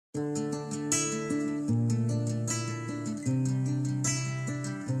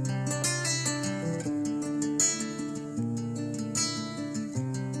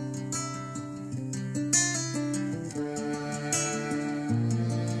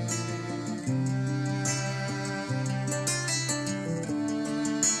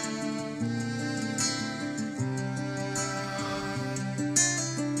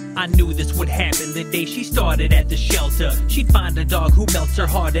I knew this would happen the day she started at the shelter. She'd find a dog who melts her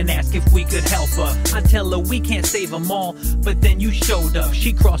heart and ask if we could help her. I tell her we can't save them all, but then you showed up.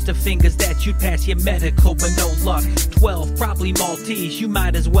 She crossed her fingers that you'd pass your medical, but no luck. 12, probably Maltese, you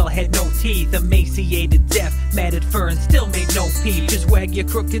might as well had no teeth. Emaciated, deaf, matted fur, and still made no peep. Just wag your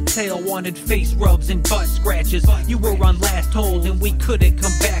crooked tail, wanted face rubs and butt scratches. You were on last hold and we couldn't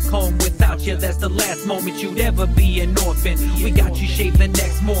come back home without you. That's the last moment you'd ever be an orphan. We got you shaved the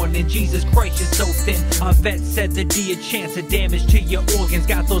next morning, Jesus Christ, you're so thin. Our vet said there'd be a chance of damage to your organs.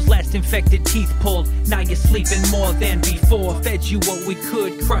 Got those last infected teeth pulled, now you're sleeping more than before. Fed you what we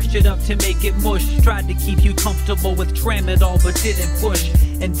could, crushed it up to make it mush. Tried to keep you comfortable with tramadol but didn't push.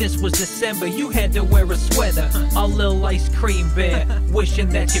 And this was December, you had to wear a sweater, a little ice cream bear, wishing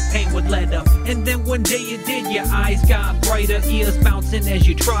that your pain would let up. And then one day you did, your eyes got brighter, ears bouncing as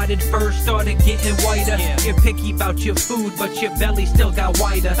you tried it first, started getting whiter. You're picky about your food, but your belly still got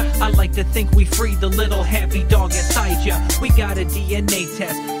wider. I like to think we freed the little happy dog inside ya. We got a DNA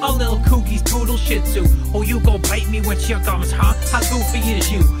test, a little Coogie's poodle shih tzu. Oh, you gon' bite me with your gums, huh? How goofy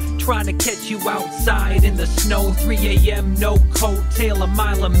is you? Trying to catch you outside in the snow, 3 a.m. no coat, tail a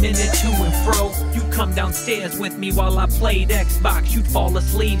mile a minute to and fro. You come downstairs with me while I played Xbox. You'd fall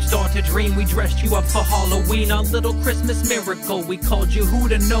asleep, start to dream we dressed you up for Halloween. Our little Christmas miracle, we called you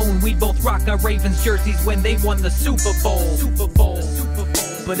who'da known. We both rock our Ravens jerseys when they won the Super Bowl.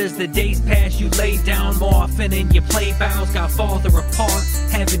 But as the days pass, you lay down more often and your play bows got farther apart.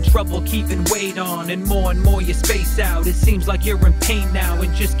 Having trouble keeping weight on, and more you space out. It seems like you're in pain now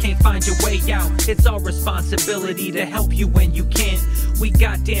and just can't find your way out. It's our responsibility to help you when you can't. We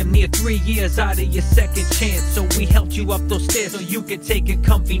got damn near 3 years out of your second chance, so we helped you up those stairs so you could take a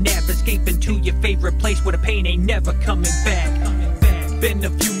comfy nap, escaping to your favorite place where the pain ain't never coming back. Been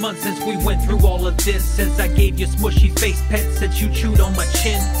a few months since we went through all of this, since I gave you smushy face pets that you chewed on my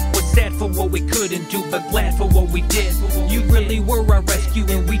chin. Was sad for what we couldn't do, but glad for what we did. You really were our rescue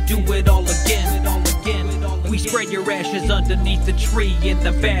and we do it all again. We spread your ashes underneath the tree in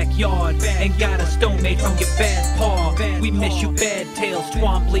the backyard, and got a stone made from your bad paw. We miss you bad tails,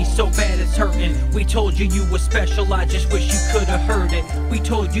 Twombly, so bad it's hurting. We told you you were special, I just wish you could've heard it. We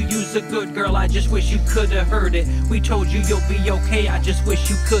told you you's a good girl, I just wish you could've heard it. We told you you'll be okay, I just wish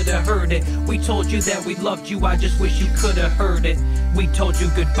you could've heard it. We told you that we loved you, I just wish you could've heard it. We told you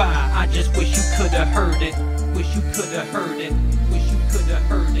goodbye, I just wish you could've heard it. Wish you could've heard it. Wish you could've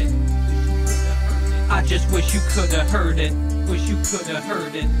heard it. I just wish you could've heard it. Wish you could've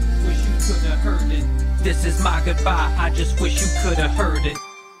heard it. Wish you could've heard it. This is my goodbye, I just wish you could've heard it.